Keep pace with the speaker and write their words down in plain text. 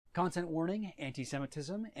Content warning,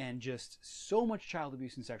 anti-Semitism, and just so much child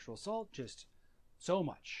abuse and sexual assault. Just so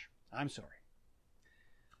much. I'm sorry.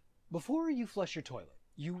 Before you flush your toilet,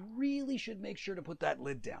 you really should make sure to put that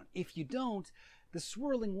lid down. If you don't, the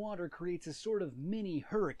swirling water creates a sort of mini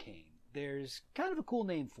hurricane. There's kind of a cool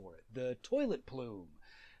name for it, the toilet plume.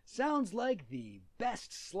 Sounds like the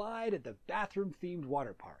best slide at the bathroom-themed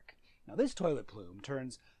water park. Now this toilet plume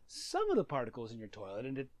turns some of the particles in your toilet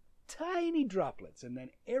into tiny droplets and then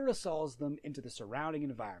aerosols them into the surrounding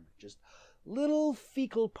environment. Just little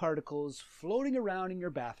fecal particles floating around in your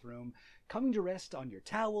bathroom, coming to rest on your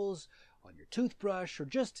towels, on your toothbrush, or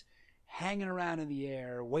just hanging around in the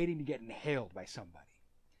air waiting to get inhaled by somebody.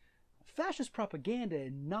 Fascist propaganda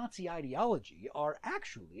and Nazi ideology are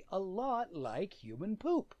actually a lot like human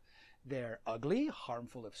poop. They're ugly,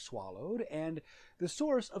 harmful if swallowed, and the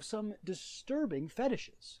source of some disturbing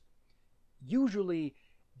fetishes. Usually,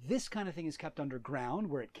 this kind of thing is kept underground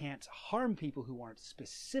where it can't harm people who aren't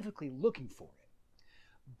specifically looking for it.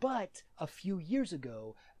 But a few years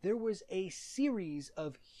ago, there was a series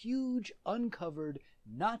of huge uncovered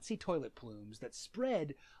Nazi toilet plumes that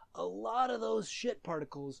spread a lot of those shit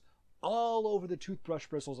particles all over the toothbrush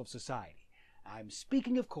bristles of society. I'm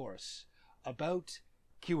speaking, of course, about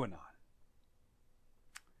QAnon.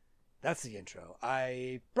 That's the intro.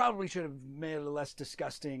 I probably should have made a less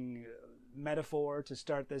disgusting metaphor to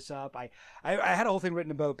start this up. I had a whole thing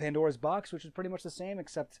written about Pandora's box, which is pretty much the same,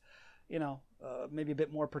 except, maybe a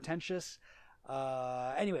bit more pretentious.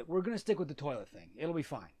 Anyway, we're going to stick with the toilet thing. It'll be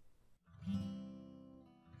fine.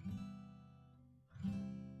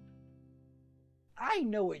 I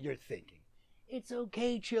know what you're thinking. It's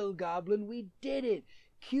okay, Chill Goblin. We did it.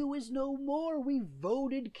 Q is no more. We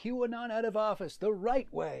voted QAnon out of office the right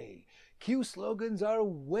way. Q slogans are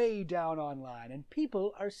way down online, and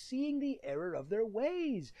people are seeing the error of their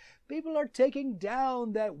ways. People are taking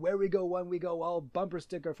down that "where we go, when we go all" bumper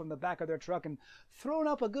sticker from the back of their truck and throwing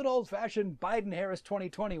up a good old-fashioned Biden-Harris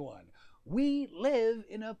 2021. We live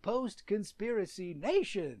in a post-conspiracy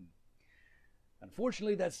nation.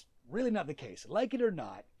 Unfortunately, that's really not the case. Like it or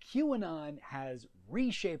not, QAnon has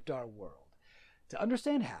reshaped our world. To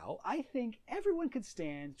understand how, I think everyone could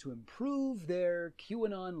stand to improve their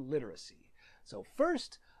QAnon literacy. So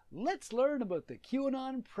first, let's learn about the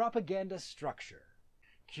QAnon propaganda structure.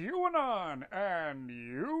 QAnon and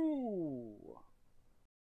you.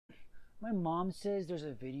 My mom says there's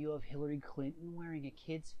a video of Hillary Clinton wearing a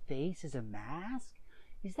kid's face as a mask.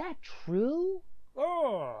 Is that true?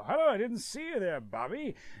 Oh, hello, I didn't see you there,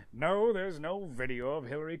 Bobby. No, there's no video of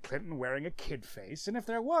Hillary Clinton wearing a kid face, and if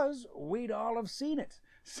there was, we'd all have seen it.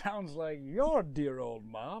 Sounds like your dear old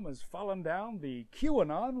mom has fallen down the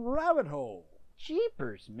QAnon rabbit hole.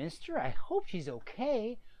 Jeepers, mister, I hope she's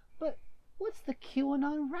okay, but what's the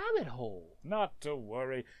QAnon rabbit hole? Not to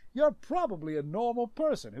worry, you're probably a normal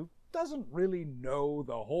person who doesn't really know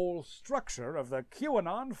the whole structure of the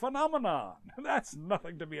QAnon phenomenon. That's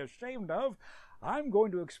nothing to be ashamed of. I'm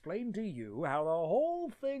going to explain to you how the whole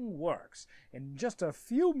thing works in just a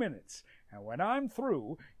few minutes, and when I'm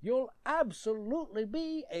through, you'll absolutely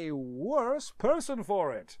be a worse person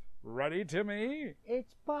for it. Ready, Timmy?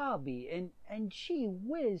 It's Bobby, and gee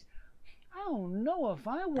whiz, I don't know if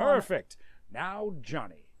I want... Perfect. Now,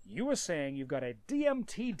 Johnny, you were saying you've got a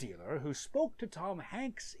DMT dealer who spoke to Tom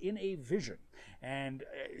Hanks in a vision and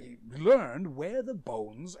learned where the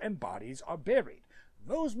bones and bodies are buried.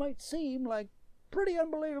 Those might seem like pretty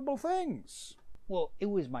unbelievable things. Well, it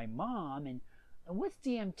was my mom, and what's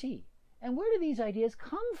DMT? And where do these ideas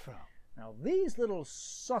come from? Now, these little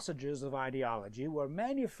sausages of ideology were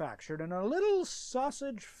manufactured in a little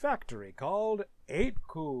sausage factory called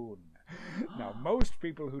 8kun. Now, most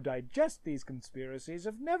people who digest these conspiracies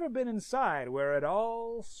have never been inside where it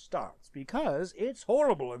all starts, because it's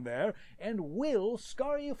horrible in there and will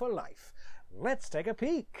scar you for life. Let's take a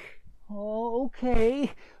peek. Oh,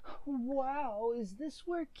 okay. Wow, is this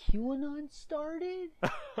where QAnon started?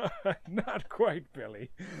 Not quite,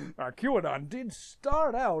 Billy. QAnon did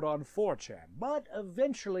start out on 4chan, but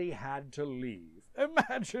eventually had to leave.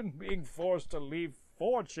 Imagine being forced to leave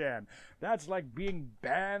 4chan. That's like being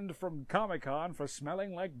banned from Comic-Con for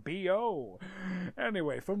smelling like B.O.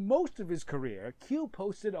 Anyway, for most of his career, Q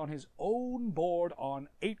posted on his own board on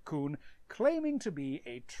 8kun, claiming to be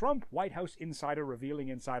a Trump White House insider revealing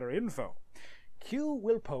insider info. Q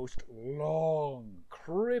will post long,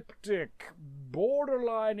 cryptic,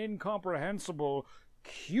 borderline incomprehensible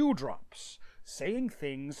Q drops, saying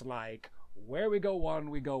things like, "Where we go one,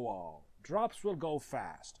 we go all. Drops will go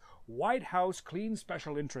fast. White House clean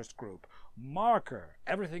special interest group. Marker,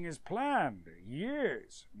 everything is planned.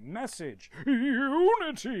 Years, message,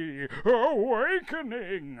 unity,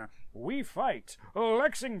 awakening. We fight,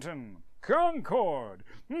 Lexington, Concord,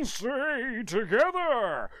 stay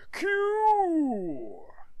together, Q.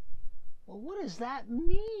 Well, what does that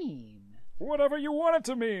mean? Whatever you want it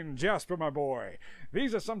to mean, Jasper, my boy.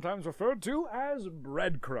 These are sometimes referred to as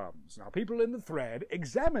breadcrumbs. Now, people in the thread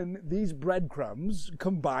examine these breadcrumbs,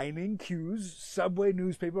 combining Q's subway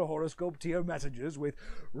newspaper horoscope tier messages with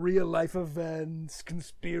real-life events,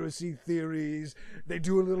 conspiracy theories. They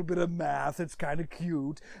do a little bit of math. It's kind of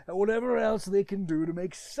cute. And whatever else they can do to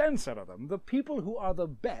make sense out of them, the people who are the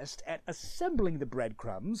best at assembling the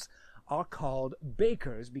breadcrumbs are called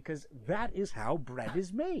bakers, because that is how bread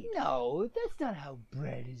is made. No, that's not how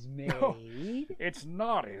bread is made. No, it's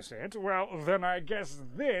not, is it? Well, then I guess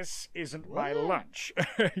this isn't my lunch.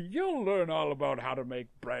 You'll learn all about how to make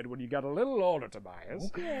bread when you get a little older, Tobias.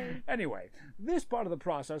 Okay. Anyway, this part of the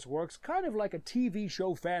process works kind of like a TV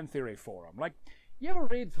show fan theory forum. Like, you ever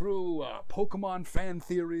read through Pokemon fan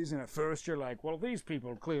theories, and at first you're like, well, these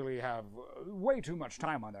people clearly have way too much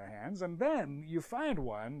time on their hands, and then you find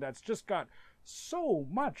one that's just got so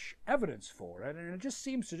much evidence for it, and it just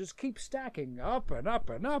seems to just keep stacking up and up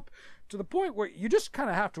and up, to the point where you just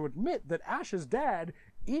kind of have to admit that Ash's dad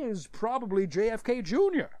is probably JFK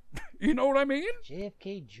Jr. You know what I mean?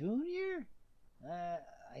 JFK Jr.?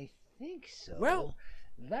 I think so. Well,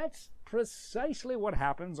 that's precisely what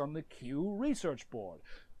happens on the Q research board.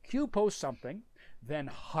 Q posts something, then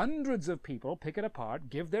hundreds of people pick it apart,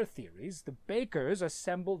 give their theories. The bakers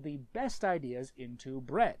assemble the best ideas into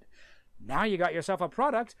bread. Now you got yourself a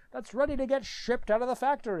product that's ready to get shipped out of the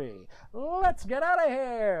factory. Let's get out of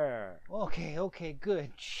here. Okay,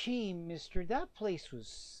 good. Gee, mister, that place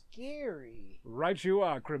was scary. Right you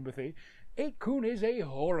are, Crimbothy. 8kun is a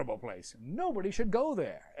horrible place. Nobody should go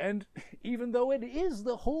there. And even though it is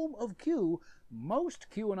the home of Q, most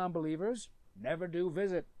QAnon believers never do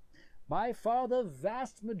visit. By far the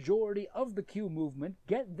vast majority of the Q movement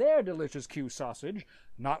get their delicious Q sausage,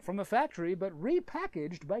 not from the factory, but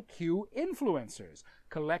repackaged by Q influencers,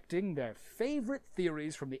 collecting their favorite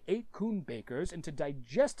theories from the 8kun bakers into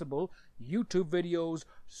digestible YouTube videos,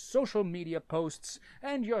 social media posts,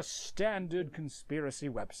 and your standard conspiracy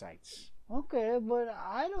websites. Okay, but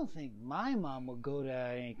I don't think my mom would go to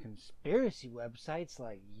any conspiracy websites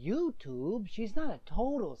like YouTube. She's not a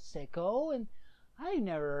total sicko, and I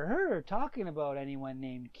never heard her talking about anyone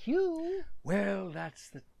named Q. Well, that's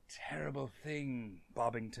the terrible thing,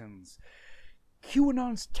 Bobbingtons.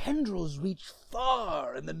 QAnon's tendrils reach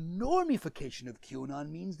far, and the normification of QAnon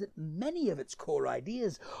means that many of its core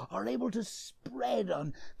ideas are able to spread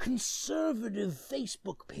on conservative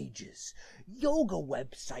Facebook pages, yoga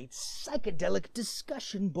websites, psychedelic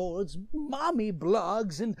discussion boards, mommy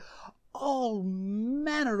blogs, and all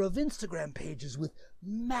manner of Instagram pages with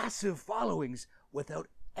massive followings without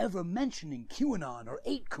ever mentioning QAnon or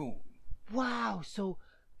 8kun. Wow, so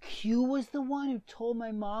Q was the one who told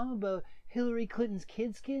my mom about Hillary Clinton's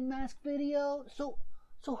kid skin mask video? So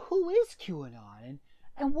who is QAnon,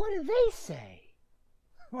 and what do they say?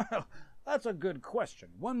 Well, that's a good question.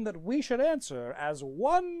 One that we should answer as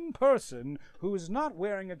one person who's not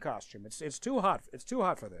wearing a costume. It's too hot. It's too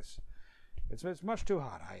hot for this. It's much too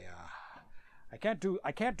hot. I can't do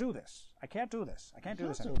this. I can't do this. I can't do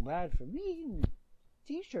this Not so anymore. bad for me.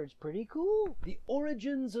 T-shirt's pretty cool. The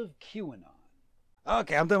origins of QAnon.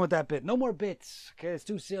 Okay, I'm done with that bit. No more bits. Okay, it's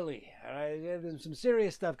too silly. All right, there's some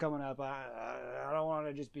serious stuff coming up. I don't want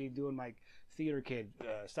to just be doing my theater kid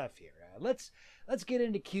stuff here. Let's get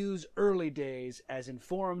into Q's early days as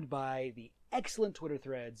informed by the excellent Twitter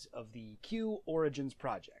threads of the Q Origins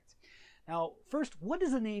Project. Now, first, what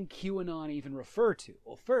does the name QAnon even refer to?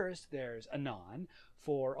 Well, first, there's Anon.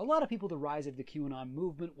 For a lot of people, the rise of the QAnon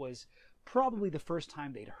movement was probably the first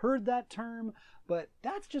time they'd heard that term, but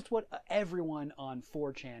that's just what everyone on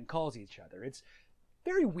 4chan calls each other. It's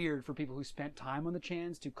very weird for people who spent time on the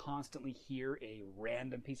chans to constantly hear a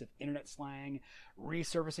random piece of internet slang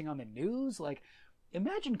resurfacing on the news. Like,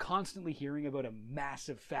 imagine constantly hearing about a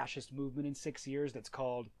massive fascist movement in 6 years that's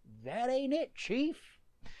called "That Ain't It, Chief."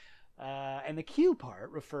 And the Q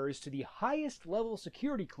part refers to the highest level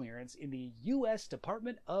security clearance in the U.S.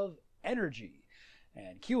 Department of Energy.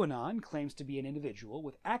 And QAnon claims to be an individual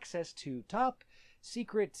with access to top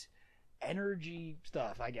secret energy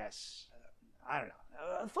stuff, I guess. I don't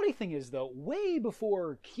know. The funny thing is, though, way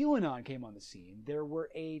before QAnon came on the scene, there were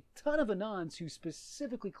a ton of Anons who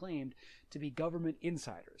specifically claimed to be government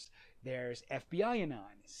insiders. There's FBI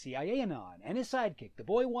Anon, CIA Anon, and his sidekick, the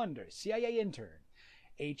Boy Wonder, CIA intern,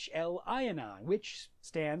 HLI Anon, which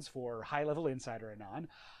stands for High Level Insider Anon,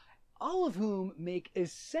 all of whom make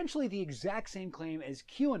essentially the exact same claim as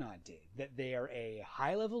QAnon did, that they are a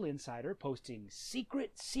high-level insider posting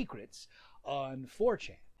secrets on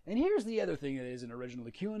 4chan. And here's the other thing that isn't original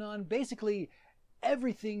to QAnon. Basically,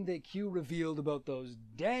 everything that Q revealed about those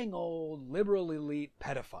dang old liberal elite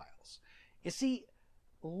pedophiles. You see,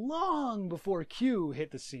 long before Q hit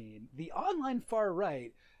the scene, the online far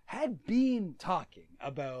right had been talking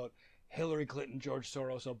about Hillary Clinton, George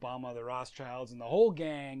Soros, Obama, the Rothschilds, and the whole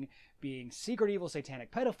gang being secret evil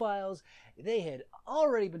satanic pedophiles. They had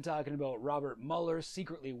already been talking about Robert Mueller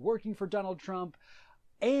secretly working for Donald Trump,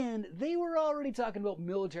 and they were already talking about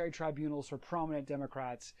military tribunals for prominent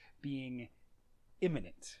Democrats being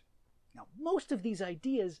imminent. Now, most of these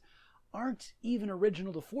ideas aren't even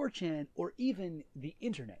original to 4chan or even the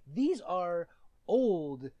internet. These are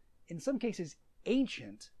old, in some cases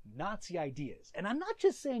ancient, Nazi ideas. And I'm not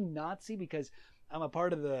just saying Nazi because I'm a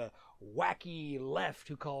part of the wacky left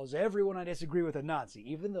who calls everyone I disagree with a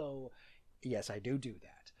Nazi, even though, yes, I do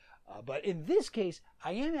that. But in this case,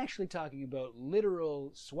 I am actually talking about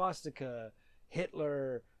literal swastika,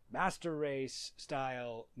 Hitler, master race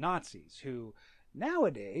style Nazis who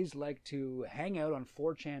nowadays like to hang out on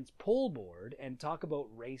 4chan's poll board and talk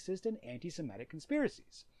about racist and anti-Semitic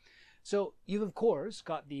conspiracies. So you've of course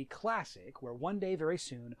got the classic where one day very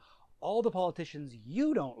soon all the politicians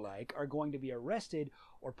you don't like are going to be arrested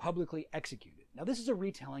or publicly executed. Now this is a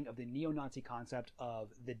retelling of the neo-Nazi concept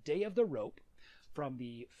of the Day of the Rope from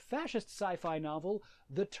the fascist sci-fi novel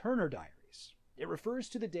The Turner Diaries. It refers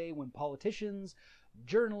to the day when politicians,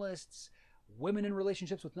 journalists, women in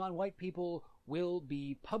relationships with non-white people will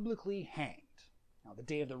be publicly hanged. Now, the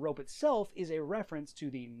Day of the Rope itself is a reference to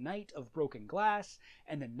the Night of Broken Glass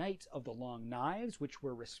and the Night of the Long Knives, which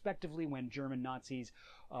were respectively when German Nazis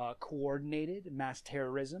coordinated mass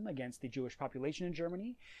terrorism against the Jewish population in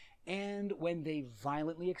Germany, and when they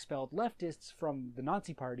violently expelled leftists from the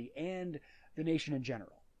Nazi Party and the nation in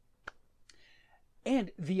general.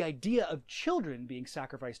 And the idea of children being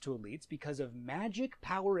sacrificed to elites because of magic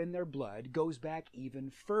power in their blood goes back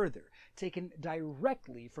even further, taken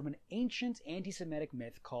directly from an ancient anti-Semitic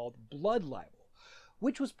myth called blood libel,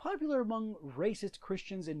 which was popular among racist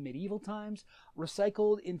Christians in medieval times,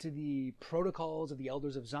 recycled into the Protocols of the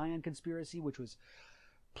Elders of Zion conspiracy, which was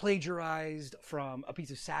plagiarized from a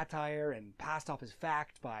piece of satire and passed off as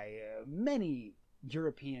fact by many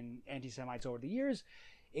European anti-Semites over the years,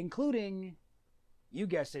 including, you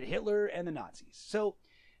guessed it, Hitler and the Nazis. So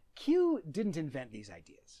Q didn't invent these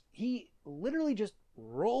ideas. He literally just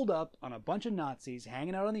rolled up on a bunch of Nazis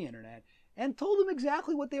hanging out on the internet and told them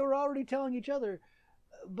exactly what they were already telling each other,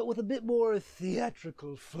 but with a bit more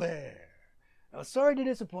theatrical flair. Now, sorry to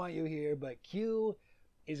disappoint you here, but Q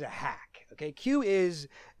is a hack. Okay, Q is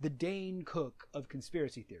the Dane Cook of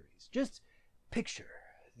conspiracy theories. Just picture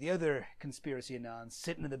the other conspiracy anons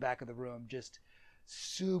sitting in the back of the room, just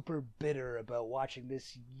super bitter about watching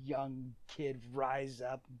this young kid rise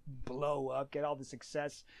up, blow up, get all the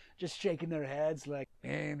success, just shaking their heads like,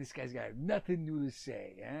 man, this guy's got nothing new to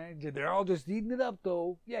say. Eh? They're all just eating it up,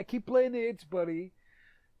 though. Yeah, keep playing the hits, buddy.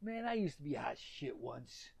 Man, I used to be hot shit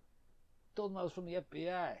once. Told them I was from the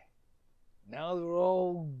FBI. Now they're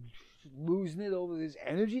all losing it over this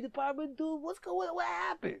energy department, dude. What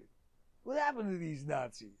happened? What happened to these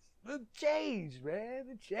Nazis? They changed, man.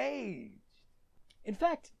 They changed. In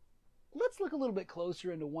fact, let's look a little bit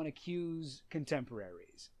closer into one of Q's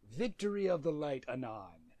contemporaries, Victory of the Light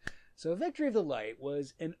Anon. So Victory of the Light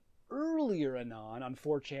was an earlier Anon on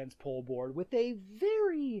 4chan's poll board with a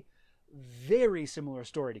very, very similar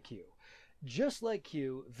story to Q. Just like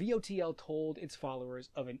Q, VOTL told its followers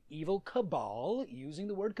of an evil cabal, using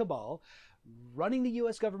the word cabal, running the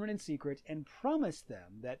US government in secret, and promised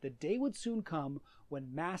them that the day would soon come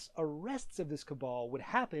when mass arrests of this cabal would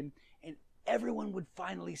happen and everyone would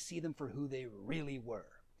finally see them for who they really were.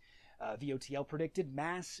 VOTL predicted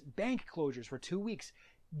mass bank closures for 2 weeks,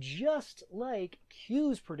 just like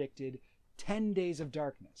Q's predicted 10 days of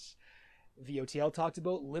darkness. VOTL talked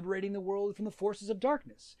about liberating the world from the forces of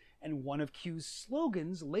darkness, and one of Q's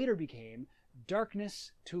slogans later became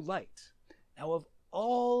darkness to light. Now, of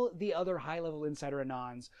all the other high-level insider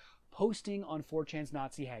anons posting on 4chan's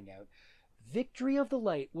Nazi hangout, Victory of the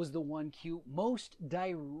Light was the one Q most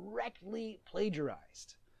directly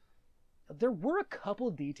plagiarized. There were a couple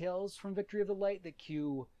details from Victory of the Light that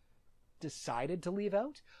Q decided to leave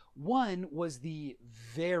out. One was the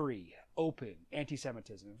very open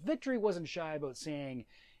anti-Semitism. Victory wasn't shy about saying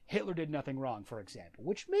Hitler did nothing wrong, for example,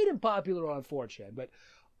 which made him popular on 4chan, but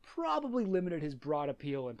probably limited his broad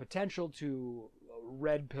appeal and potential to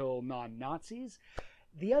red pill non-Nazis.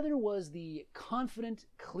 The other was the confident,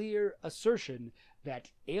 clear assertion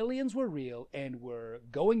that aliens were real and were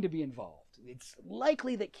going to be involved. It's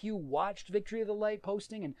likely that Q watched Victory of the Light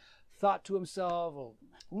posting and thought to himself, oh,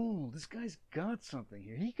 ooh, this guy's got something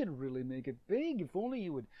here. He could really make it big if only he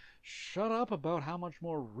would shut up about how much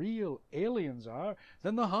more real aliens are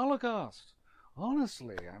than the Holocaust.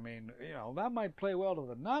 Honestly, I mean, that might play well to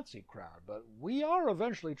the Nazi crowd, but we are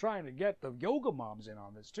eventually trying to get the yoga moms in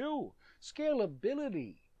on this too.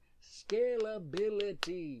 Scalability.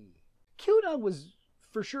 QAnon was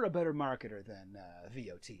for sure a better marketer than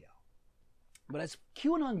VOTL. But as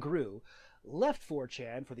QAnon grew, left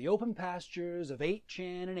 4chan for the open pastures of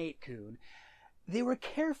 8chan and 8kun, they were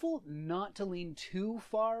careful not to lean too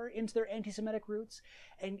far into their anti-Semitic roots,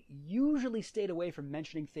 and usually stayed away from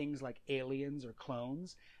mentioning things like aliens or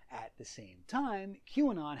clones. At the same time,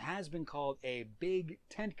 QAnon has been called a big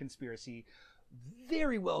tent conspiracy,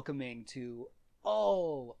 very welcoming to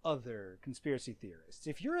all other conspiracy theorists.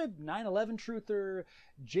 If you're a 9/11 truther,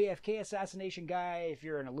 JFK assassination guy, if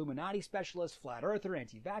you're an Illuminati specialist, flat earther,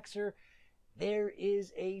 anti-vaxxer, there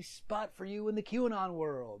is a spot for you in the QAnon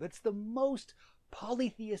world. It's the most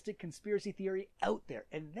polytheistic conspiracy theory out there,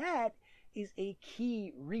 and that is a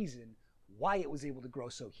key reason why it was able to grow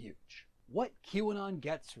so huge. What QAnon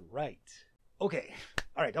gets right. Okay,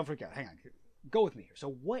 all right, don't freak out. Hang on. Go with me here. So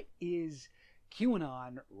what is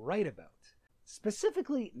QAnon right about?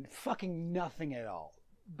 Specifically, fucking nothing at all.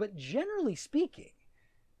 But generally speaking,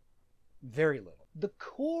 very little. The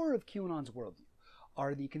core of QAnon's worldview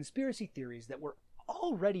are the conspiracy theories that were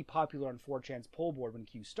already popular on 4chan's poll board when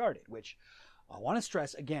Q started, which I want to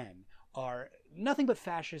stress again are nothing but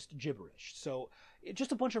fascist gibberish. So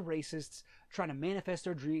just a bunch of racists trying to manifest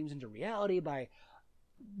their dreams into reality by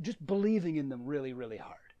just believing in them really, really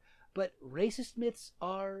hard. But racist myths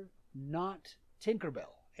are not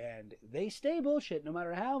Tinkerbell, and they stay bullshit no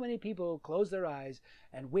matter how many people close their eyes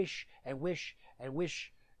and wish and wish and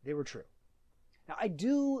wish they were true. Now, I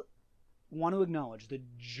do want to acknowledge the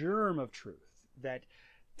germ of truth that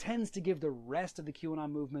tends to give the rest of the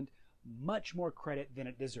QAnon movement much more credit than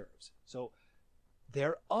it deserves. So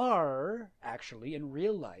there are actually in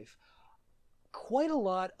real life quite a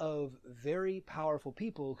lot of very powerful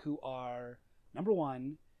people who are, number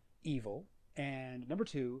one, evil, and number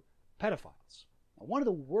two, pedophiles. Now, one of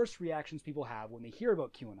the worst reactions people have when they hear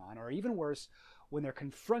about QAnon, or even worse, when they're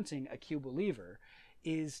confronting a Q believer,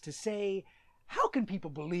 is to say, how can people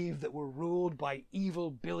believe that we're ruled by evil,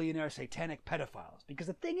 billionaire, satanic pedophiles? Because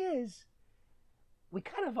the thing is, we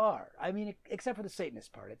kind of are. I mean, except for the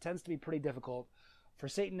Satanist part. It tends to be pretty difficult for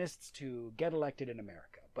Satanists to get elected in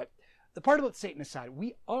America. But the part about Satanist side,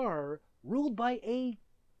 we are ruled by a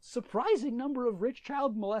surprising number of rich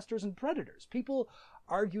child molesters and predators. People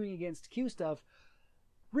arguing against Q stuff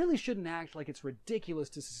really shouldn't act like it's ridiculous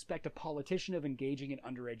to suspect a politician of engaging in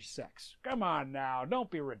underage sex. Come on now, don't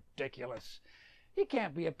be ridiculous. He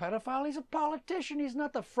can't be a pedophile. He's a politician. He's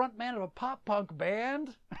not the front man of a pop-punk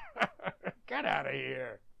band. Get out of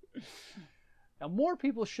here. Now, more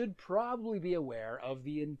people should probably be aware of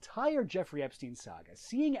the entire Jeffrey Epstein saga.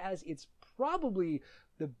 Seeing as it's probably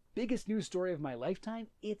the biggest news story of my lifetime,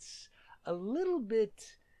 it's a little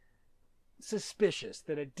bit suspicious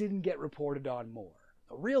that it didn't get reported on more.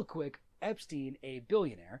 Real quick, Epstein, a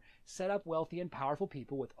billionaire, set up wealthy and powerful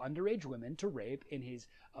people with underage women to rape in his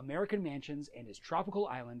American mansions and his tropical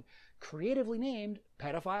island, creatively named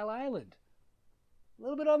Pedophile Island. A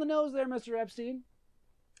little bit on the nose there, Mr. Epstein.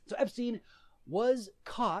 So Epstein was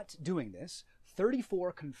caught doing this.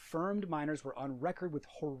 34 confirmed minors were on record with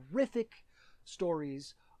horrific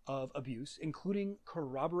stories of abuse, including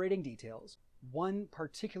corroborating details. One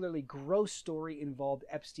particularly gross story involved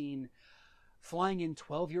Epstein flying in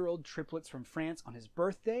 12-year-old triplets from France on his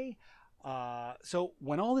birthday. So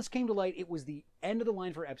when all this came to light, it was the end of the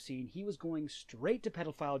line for Epstein. He was going straight to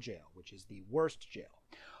pedophile jail, which is the worst jail.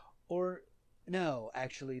 Or no,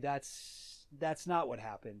 actually, that's not what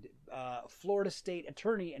happened. Florida State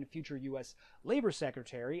Attorney and future U.S. Labor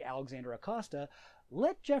Secretary Alexander Acosta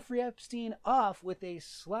let Jeffrey Epstein off with a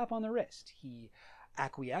slap on the wrist. He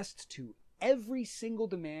acquiesced to every single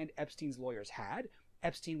demand Epstein's lawyers had.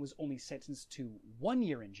 Epstein was only sentenced to 1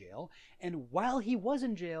 year in jail, and while he was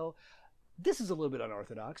in jail, this is a little bit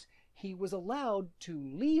unorthodox, he was allowed to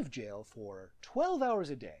leave jail for 12 hours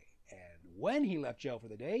a day, and when he left jail for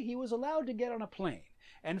the day, he was allowed to get on a plane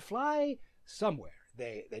and fly somewhere.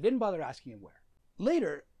 They didn't bother asking him where.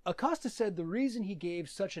 Later, Acosta said the reason he gave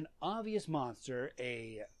such an obvious monster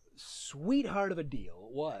a sweetheart of a deal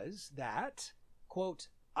was that, quote,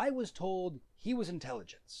 I was told he was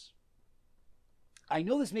intelligence. I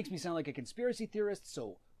know this makes me sound like a conspiracy theorist,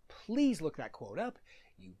 so please look that quote up.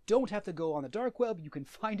 You don't have to go on the dark web. You can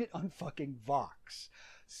find it on fucking Vox.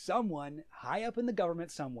 Someone high up in the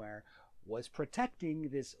government somewhere was protecting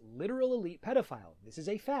this literal elite pedophile. This is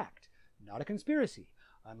a fact, not a conspiracy.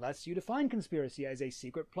 Unless you define conspiracy as a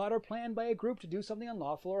secret plot or plan by a group to do something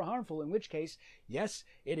unlawful or harmful, in which case, yes,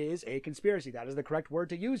 it is a conspiracy. That is the correct word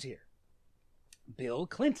to use here. Bill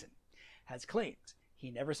Clinton has claimed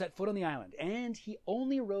he never set foot on the island, and he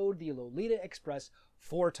only rode the Lolita Express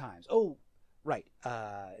 4 times. Oh, right.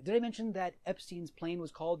 Did I mention that Epstein's plane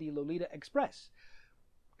was called the Lolita Express?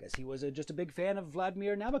 Guess he was just a big fan of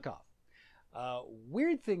Vladimir Nabokov.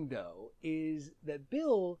 Weird thing, though, is that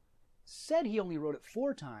Bill said he only wrote it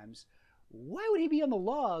 4 times. Why would he be on the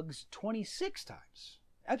logs 26 times?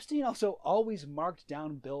 Epstein also always marked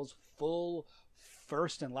down Bill's full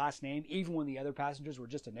first and last name, even when the other passengers were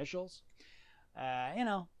just initials.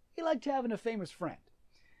 He liked having a famous friend.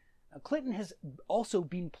 Clinton has also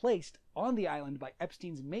been placed on the island by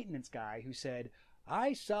Epstein's maintenance guy, who said,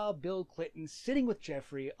 "I saw Bill Clinton sitting with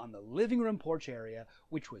Jeffrey on the living room porch area,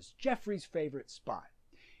 which was Jeffrey's favorite spot."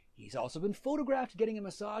 He's also been photographed getting a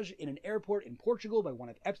massage in an airport in Portugal by one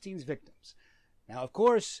of Epstein's victims. Now, of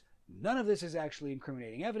course, none of this is actually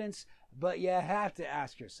incriminating evidence, but you have to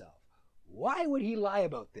ask yourself, why would he lie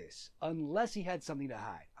about this unless he had something to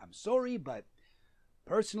hide? I'm sorry, but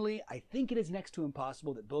personally, I think it is next to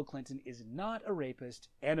impossible that Bill Clinton is not a rapist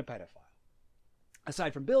and a pedophile.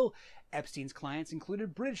 Aside from Bill, Epstein's clients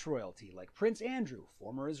included British royalty like Prince Andrew,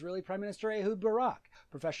 former Israeli Prime Minister Ehud Barak,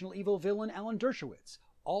 professional evil villain Alan Dershowitz,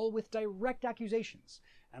 all with direct accusations.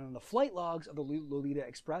 And on the flight logs of the Lolita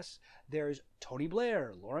Express, there's Tony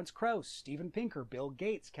Blair, Lawrence Krauss, Steven Pinker, Bill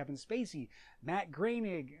Gates, Kevin Spacey, Matt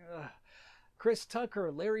Groening, Chris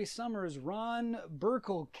Tucker, Larry Summers, Ron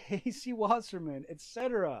Burkle, Casey Wasserman,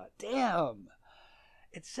 etc. Damn!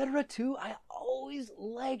 Etc. too, I always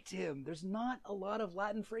liked him. There's not a lot of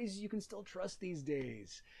Latin phrases you can still trust these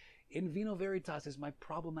days. In vino veritas is my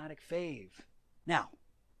problematic fave. Now,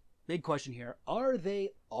 big question here. Are they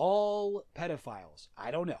all pedophiles?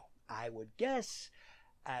 I don't know. I would guess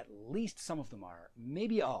at least some of them are.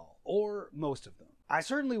 Maybe all. Or most of them. I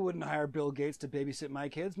certainly wouldn't hire Bill Gates to babysit my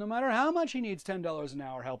kids, no matter how much he needs $10 an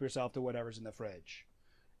hour. Help yourself to whatever's in the fridge.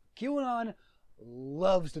 QAnon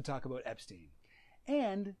loves to talk about Epstein.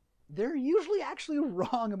 And they're usually actually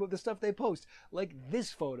wrong about the stuff they post. Like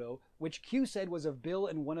this photo, which Q said was of Bill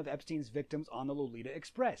and one of Epstein's victims on the Lolita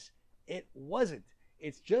Express. It wasn't.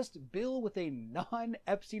 It's just Bill with a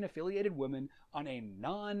non-Epstein affiliated woman on a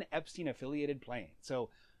non-Epstein affiliated plane. So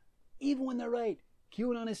even when they're right,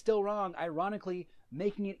 QAnon is still wrong, ironically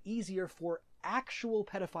making it easier for actual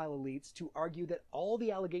pedophile elites to argue that all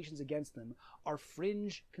the allegations against them are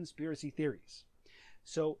fringe conspiracy theories.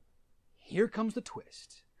 So here comes the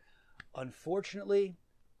twist. Unfortunately,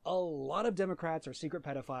 a lot of Democrats are secret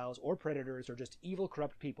pedophiles or predators or just evil,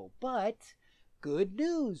 corrupt people. But good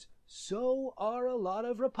news, so are a lot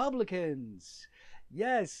of Republicans.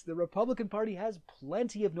 Yes, the Republican Party has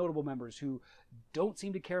plenty of notable members who don't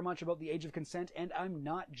seem to care much about the age of consent, and I'm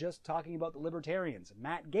not just talking about the libertarians.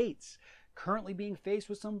 Matt Gaetz, currently being faced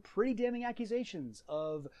with some pretty damning accusations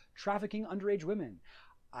of trafficking underage women.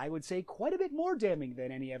 I would say quite a bit more damning than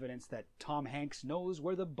any evidence that Tom Hanks knows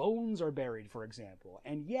where the bones are buried, for example.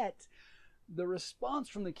 And yet, the response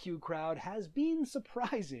from the Q crowd has been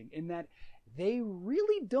surprising in that they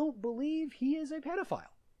really don't believe he is a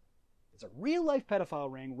pedophile. It's a real-life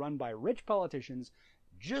pedophile ring run by rich politicians,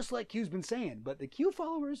 just like Q's been saying, but the Q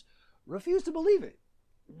followers refuse to believe it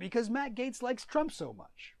because Matt Gaetz likes Trump so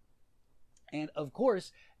much. And of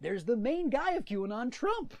course, there's the main guy of QAnon,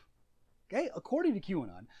 Trump. Okay, according to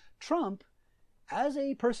QAnon, Trump, as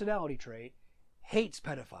a personality trait, hates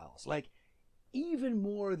pedophiles. Like, even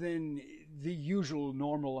more than the usual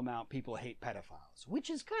normal amount people hate pedophiles. Which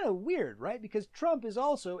is kind of weird, right? Because Trump is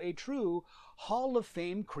also a true Hall of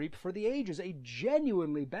Fame creep for the ages, a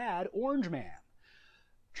genuinely bad orange man.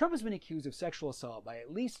 Trump has been accused of sexual assault by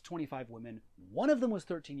at least 25 women. One of them was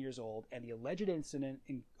 13 years old, and the alleged incident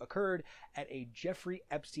occurred at a Jeffrey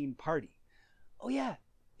Epstein party. Oh yeah,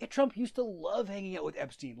 Trump used to love hanging out with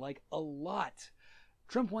Epstein, like a lot.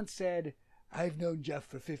 Trump once said, "I've known Jeff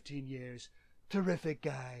for 15 years. Terrific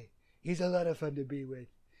guy. He's a lot of fun to be with.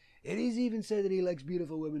 And he's even said that he likes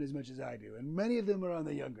beautiful women as much as I do, and many of them are on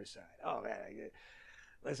the younger side." Oh man,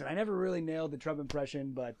 listen, I never really nailed the Trump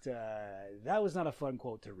impression, but that was not a fun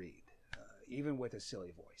quote to read, even with a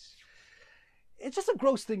silly voice. It's just a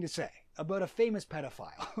gross thing to say about a famous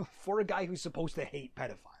pedophile for a guy who's supposed to hate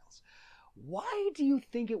pedophiles. Why do you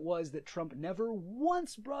think it was that Trump never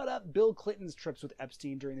once brought up Bill Clinton's trips with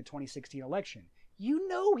Epstein during the 2016 election? You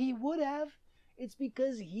know he would have. It's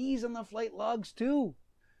because he's on the flight logs too.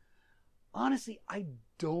 Honestly, I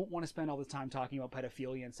don't want to spend all this time talking about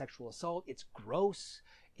pedophilia and sexual assault. It's gross.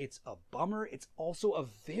 It's a bummer. It's also a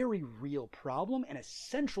very real problem and a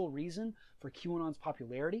central reason for QAnon's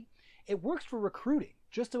popularity. It works for recruiting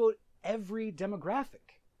just about every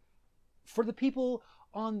demographic. For the people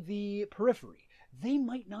on the periphery, they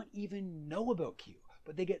might not even know about Q,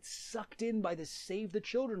 but they get sucked in by the Save the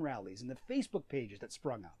Children rallies and the Facebook pages that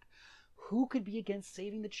sprung up. Who could be against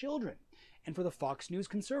saving the children? And for the Fox News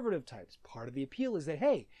conservative types, part of the appeal is that,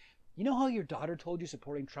 hey, you know how your daughter told you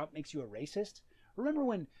supporting Trump makes you a racist? Remember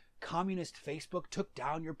when communist Facebook took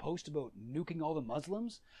down your post about nuking all the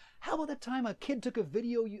Muslims? How about that time a kid took a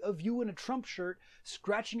video of you in a Trump shirt,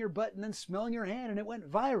 scratching your butt and then smelling your hand, and it went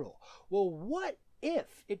viral? Well, what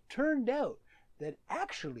if it turned out that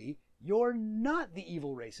actually you're not the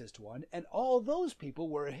evil racist one, and all those people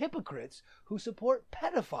were hypocrites who support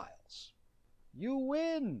pedophiles? You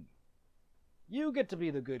win. You get to be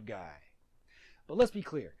the good guy. But let's be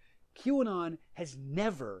clear, QAnon has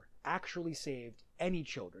never actually saved any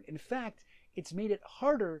children. In fact, it's made it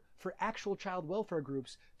harder for actual child welfare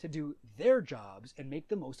groups to do their jobs and make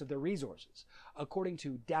the most of their resources. According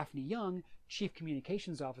to Daphne Young, Chief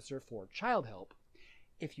Communications Officer for Child Help,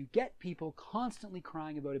 if you get people constantly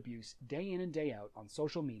crying about abuse day in and day out on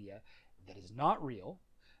social media that is not real,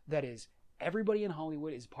 that is, everybody in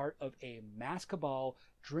Hollywood is part of a mass cabal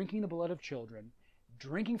drinking the blood of children,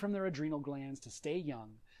 drinking from their adrenal glands to stay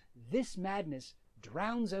young, this madness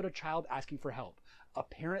drowns out a child asking for help, a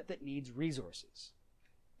parent that needs resources.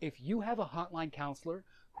 If you have a hotline counselor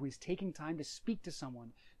who is taking time to speak to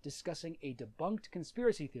someone discussing a debunked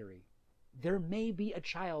conspiracy theory, there may be a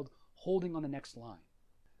child holding on the next line.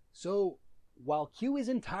 So, while Q is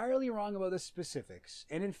entirely wrong about the specifics,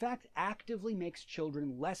 and in fact actively makes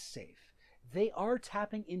children less safe, they are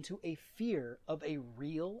tapping into a fear of a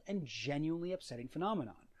real and genuinely upsetting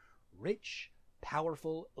phenomenon. Rich,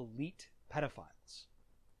 powerful, elite pedophiles.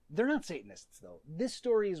 They're not Satanists, though. This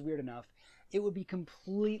story is weird enough. It would be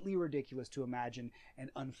completely ridiculous to imagine an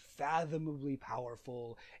unfathomably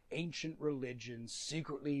powerful, ancient religion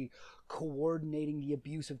secretly coordinating the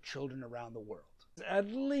abuse of children around the world.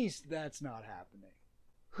 At least that's not happening.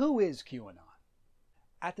 Who is QAnon?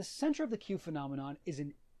 At the center of the Q phenomenon is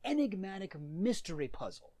an enigmatic mystery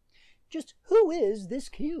puzzle. Just who is this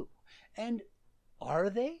Q? And are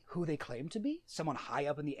they who they claim to be? Someone high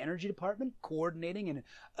up in the energy department coordinating an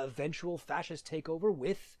eventual fascist takeover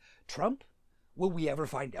with Trump? Will we ever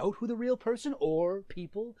find out who the real person or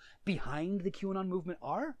people behind the QAnon movement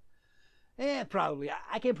are? Probably.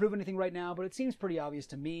 I can't prove anything right now, but it seems pretty obvious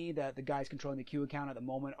to me that the guys controlling the Q account at the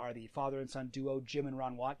moment are the father and son duo Jim and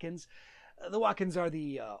Ron Watkins. The Watkins are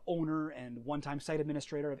the owner and one-time site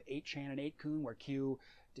administrator of 8chan and 8kun, where Q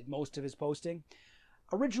did most of his posting.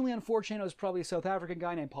 Originally on 4chan, it was probably a South African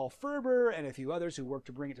guy named Paul Ferber and a few others who worked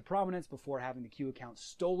to bring it to prominence before having the Q account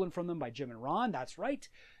stolen from them by Jim and Ron. That's right.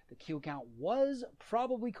 The Q account was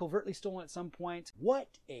probably covertly stolen at some point. What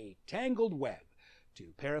a tangled web.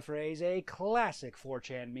 To paraphrase a classic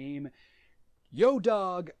 4chan meme, yo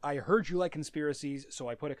dog, I heard you like conspiracies, so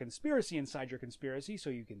I put a conspiracy inside your conspiracy so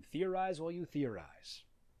you can theorize while you theorize.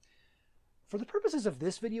 For the purposes of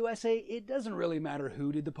this video essay, it doesn't really matter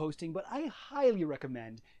who did the posting, but I highly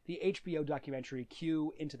recommend the HBO documentary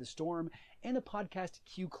Q Into the Storm and the podcast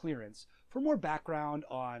Q Clearance for more background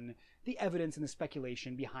on the evidence and the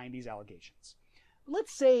speculation behind these allegations.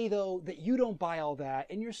 Let's say, though, that you don't buy all that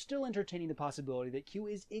and you're still entertaining the possibility that Q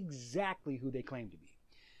is exactly who they claim to be.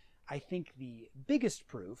 I think the biggest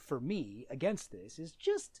proof for me against this is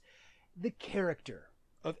just the character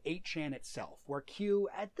of 8chan itself, where Q,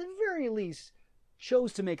 at the very least,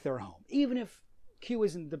 chose to make their home. Even if Q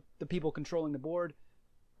isn't the people controlling the board,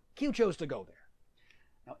 Q chose to go there.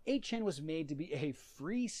 Now, 8chan was made to be a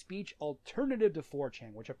free speech alternative to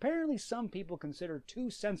 4chan, which apparently some people consider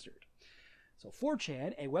too censored. So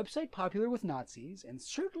 4chan, a website popular with Nazis, and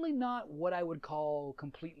certainly not what I would call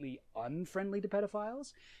completely unfriendly to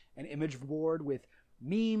pedophiles, an image board with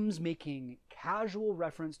memes making casual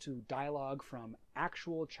reference to dialogue from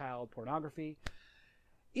actual child pornography,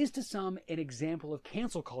 is to some an example of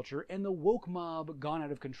cancel culture and the woke mob gone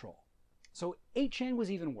out of control. So 8chan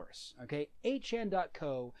was even worse, okay?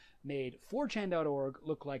 8chan.co made 4chan.org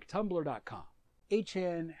look like tumblr.com.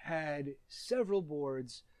 8chan had several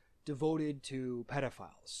boards devoted to pedophiles.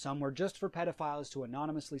 Some were just for pedophiles to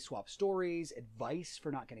anonymously swap stories, advice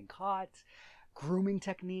for not getting caught, grooming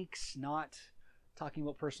techniques, not talking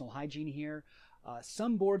about personal hygiene here.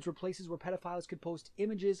 Some boards were places where pedophiles could post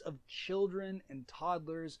images of children and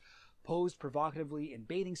toddlers posed provocatively in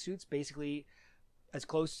bathing suits, basically as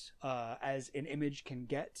close as an image can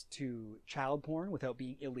get to child porn without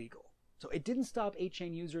being illegal. So it didn't stop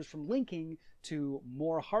 8chan users from linking to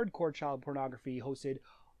more hardcore child pornography hosted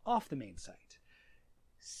off the main site.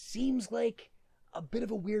 Seems like a bit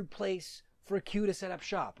of a weird place for a Q to set up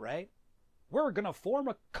shop, right? We're going to form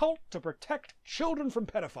a cult to protect children from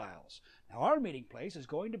pedophiles. Now our meeting place is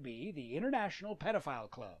going to be the International Pedophile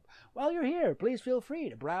Club. While you're here, please feel free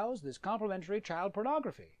to browse this complimentary child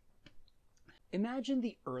pornography. Imagine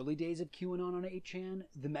the early days of QAnon on 8chan,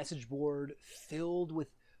 the message board filled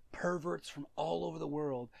with perverts from all over the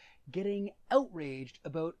world getting outraged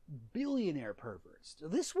about billionaire perverts.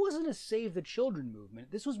 This wasn't a save the children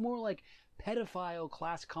movement. This was more like pedophile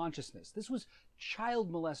class consciousness. This was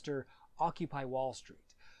child molester Occupy Wall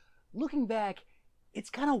Street. Looking back, it's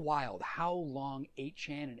kind of wild how long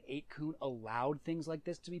 8chan and 8kun allowed things like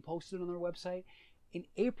this to be posted on their website. In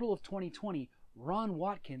April of 2020, Ron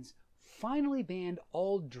Watkins finally banned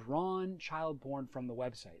all drawn child porn from the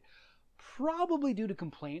website, probably due to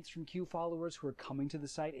complaints from Q followers who are coming to the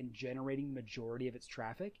site and generating the majority of its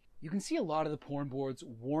traffic. You can see a lot of the porn boards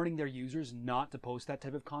warning their users not to post that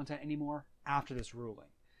type of content anymore after this ruling.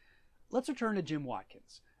 Let's return to Jim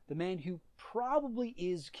Watkins, the man who probably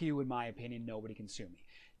is Q in my opinion. Nobody can sue me.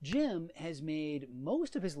 Jim has made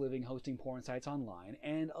most of his living hosting porn sites online,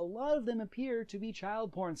 and a lot of them appear to be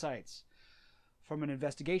child porn sites. From an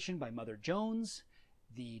investigation by Mother Jones,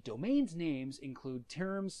 the domain's names include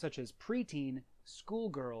terms such as preteen,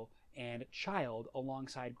 schoolgirl, and child,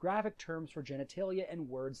 alongside graphic terms for genitalia and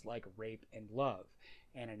words like rape and love.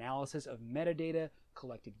 An analysis of metadata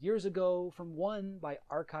collected years ago from one by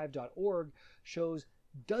archive.org shows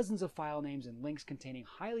dozens of file names and links containing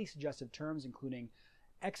highly suggestive terms including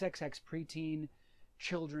XXX preteen,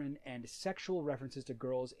 children, and sexual references to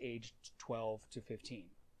girls aged 12 to 15.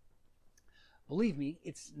 Believe me,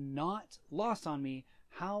 it's not lost on me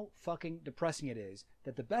how fucking depressing it is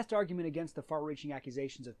that the best argument against the far-reaching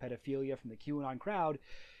accusations of pedophilia from the QAnon crowd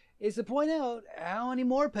is to point out how many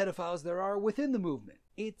more pedophiles there are within the movement.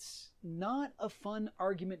 It's not a fun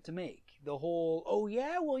argument to make. The whole, oh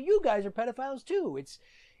yeah, well you guys are pedophiles too.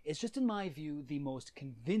 It's just, in my view, the most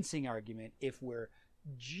convincing argument if we're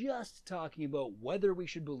just talking about whether we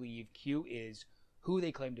should believe Q is who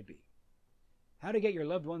they claim to be. How to get your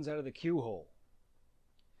loved ones out of the Q hole.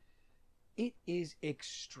 It is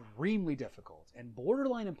extremely difficult and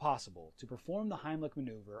borderline impossible to perform the Heimlich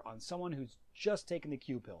maneuver on someone who's just taken the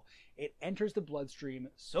Q pill. It enters the bloodstream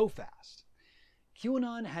so fast.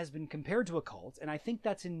 QAnon has been compared to a cult, and I think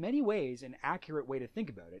that's in many ways an accurate way to think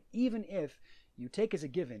about it, even if you take as a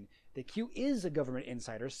given that Q is a government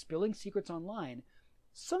insider spilling secrets online.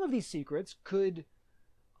 Some of these secrets could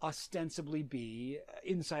ostensibly be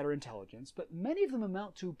insider intelligence, but many of them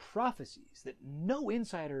amount to prophecies that no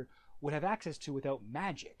insider would have access to without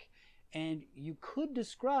magic. And you could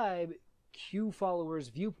describe Q followers'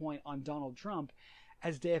 viewpoint on Donald Trump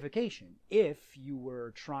as deification if you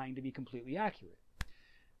were trying to be completely accurate.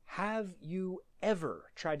 Have you ever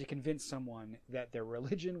tried to convince someone that their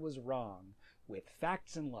religion was wrong with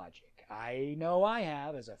facts and logic? I know I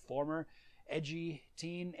have, as a former edgy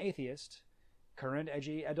teen atheist, current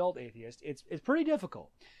edgy adult atheist. It's pretty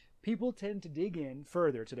difficult. People tend to dig in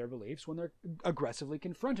further to their beliefs when they're aggressively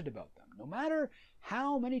confronted about them, no matter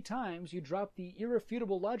how many times you drop the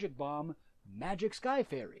irrefutable logic bomb, magic sky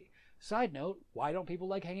fairy. Side note, why don't people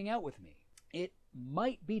like hanging out with me? It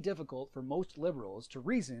might be difficult for most liberals to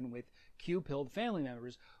reason with Q-pilled family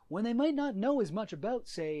members when they might not know as much about,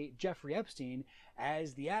 say, Jeffrey Epstein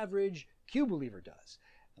as the average Q believer does.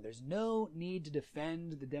 And there's no need to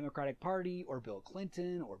defend the Democratic Party or Bill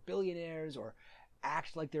Clinton or billionaires or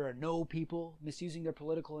act like there are no people misusing their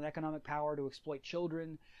political and economic power to exploit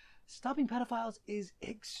children. Stopping pedophiles is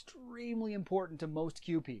extremely important to most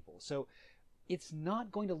Q people, so it's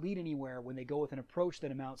not going to lead anywhere when they go with an approach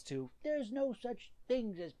that amounts to, there's no such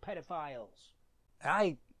things as pedophiles.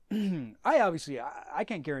 I obviously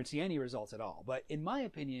can't guarantee any results at all, but in my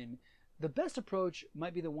opinion, the best approach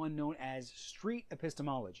might be the one known as street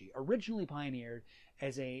epistemology, originally pioneered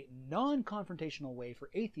as a non-confrontational way for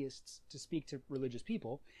atheists to speak to religious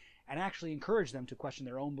people and actually encourage them to question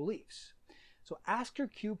their own beliefs. So ask your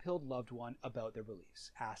Q-pilled loved one about their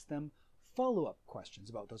beliefs. Ask them follow-up questions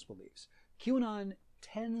about those beliefs. QAnon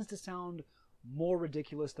tends to sound more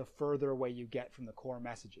ridiculous the further away you get from the core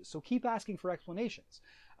messages, so keep asking for explanations.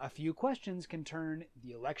 A few questions can turn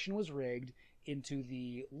the election was rigged into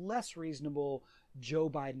the less reasonable Joe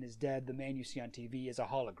Biden is dead, the man you see on TV is a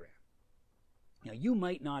hologram. Now, you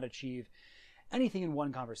might not achieve anything in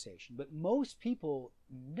one conversation, but most people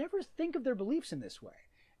never think of their beliefs in this way.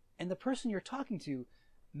 And the person you're talking to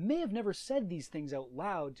may have never said these things out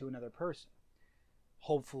loud to another person.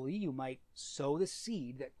 Hopefully, you might sow the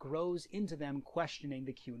seed that grows into them questioning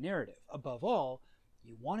the Q narrative. Above all,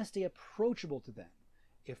 you want to stay approachable to them,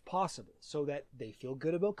 if possible, so that they feel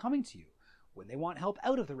good about coming to you when they want help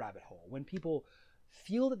out of the rabbit hole. When people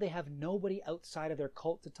feel that they have nobody outside of their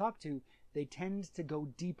cult to talk to, they tend to go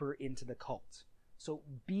deeper into the cult. So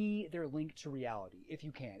be their link to reality if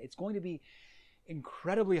you can. It's going to be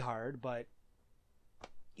incredibly hard, but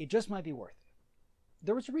it just might be worth it.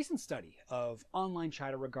 There was a recent study of online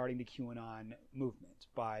chatter regarding the QAnon movement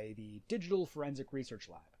by the Digital Forensic Research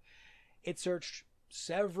Lab. It searched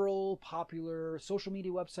several popular social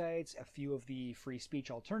media websites, a few of the free speech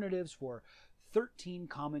alternatives for 13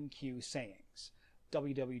 common Q sayings.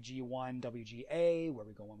 WWG1, WGA, Where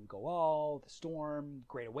We Go When We Go All, The Storm,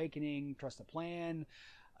 Great Awakening, Trust the Plan,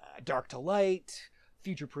 Dark to Light,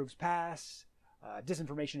 Future Proves Past,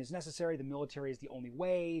 Disinformation is Necessary, The Military is the Only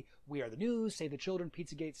Way, We Are the News, Save the Children,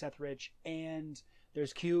 Pizzagate, Seth Rich, and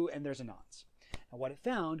there's Q and there's Anons. And what it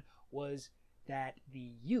found was that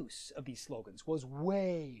the use of these slogans was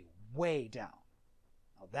way, way down.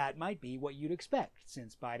 Now, that might be what you'd expect,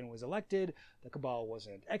 since Biden was elected, the cabal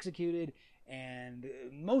wasn't executed, and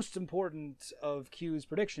most important of Q's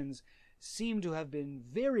predictions seem to have been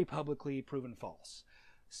very publicly proven false.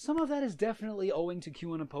 Some of that is definitely owing to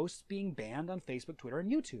QAnon posts being banned on Facebook, Twitter,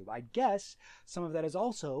 and YouTube. I guess some of that is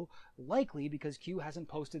also likely because Q hasn't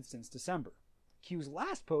posted since December. Q's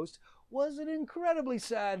last post was an incredibly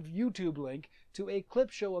sad YouTube link to a clip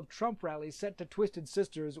show of Trump rallies set to Twisted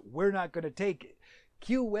Sister's We're Not Gonna Take It.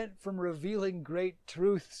 Q went from revealing great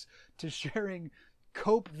truths to sharing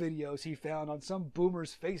cope videos he found on some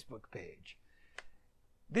boomer's Facebook page.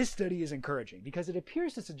 This study is encouraging because it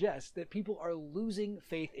appears to suggest that people are losing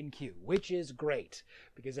faith in Q, which is great.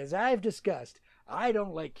 Because as I've discussed, I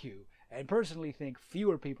don't like Q and personally think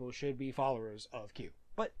fewer people should be followers of Q.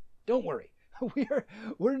 But don't worry.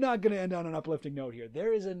 We're not going to end on an uplifting note here.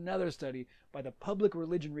 There is another study by the Public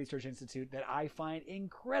Religion Research Institute that I find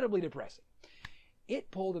incredibly depressing.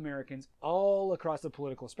 It polled Americans all across the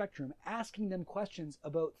political spectrum, asking them questions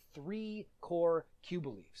about 3 core Q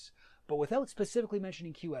beliefs, but without specifically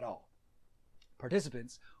mentioning Q at all.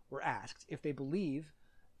 Participants were asked if they believe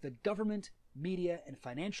the government, media, and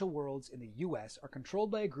financial worlds in the U.S. are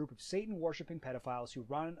controlled by a group of Satan-worshipping pedophiles who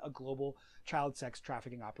run a global child sex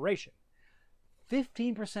trafficking operation.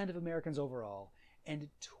 15% of Americans overall and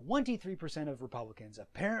 23% of Republicans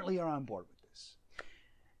apparently are on board with this.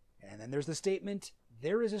 And then there's the statement,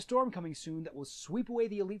 there is a storm coming soon that will sweep away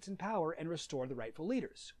the elites in power and restore the rightful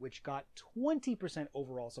leaders, which got 20%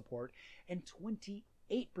 overall support and 28%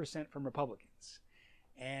 from Republicans.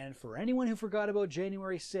 And for anyone who forgot about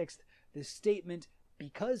January 6th, the statement,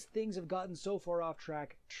 because things have gotten so far off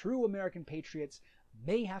track, true American patriots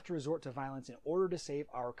may have to resort to violence in order to save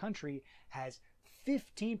our country, has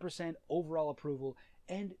 15% overall approval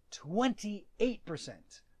and 28%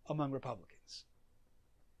 among Republicans.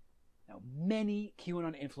 Now, many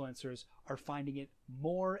QAnon influencers are finding it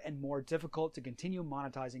more and more difficult to continue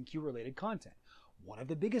monetizing Q-related content. One of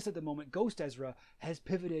the biggest at the moment, Ghost Ezra, has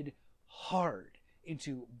pivoted hard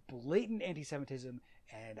into blatant anti-Semitism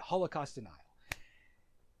and Holocaust denial.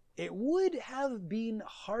 It would have been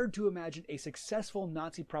hard to imagine a successful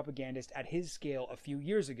Nazi propagandist at his scale a few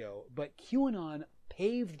years ago, but QAnon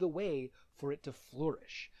paved the way for it to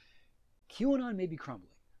flourish. QAnon may be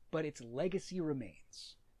crumbling, but its legacy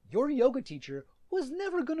remains. Your yoga teacher was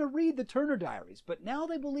never going to read the Turner Diaries, but now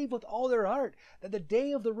they believe with all their heart that the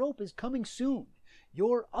day of the rope is coming soon.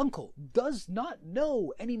 Your uncle does not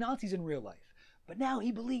know any Nazis in real life, but now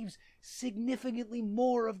he believes significantly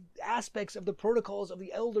more of aspects of the protocols of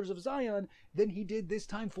the elders of Zion than he did this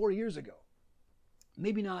time 4 years ago.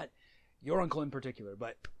 Maybe not your uncle in particular,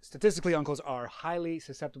 but statistically uncles are highly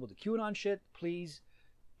susceptible to QAnon shit. Please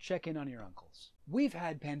check in on your uncles. We've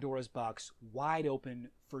had Pandora's box wide open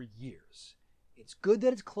for years. It's good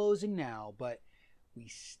that it's closing now, but we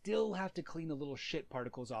still have to clean the little shit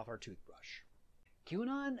particles off our toothbrush.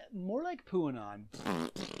 QAnon, more like pooanon.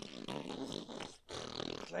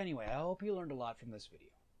 Anyway, I hope you learned a lot from this video.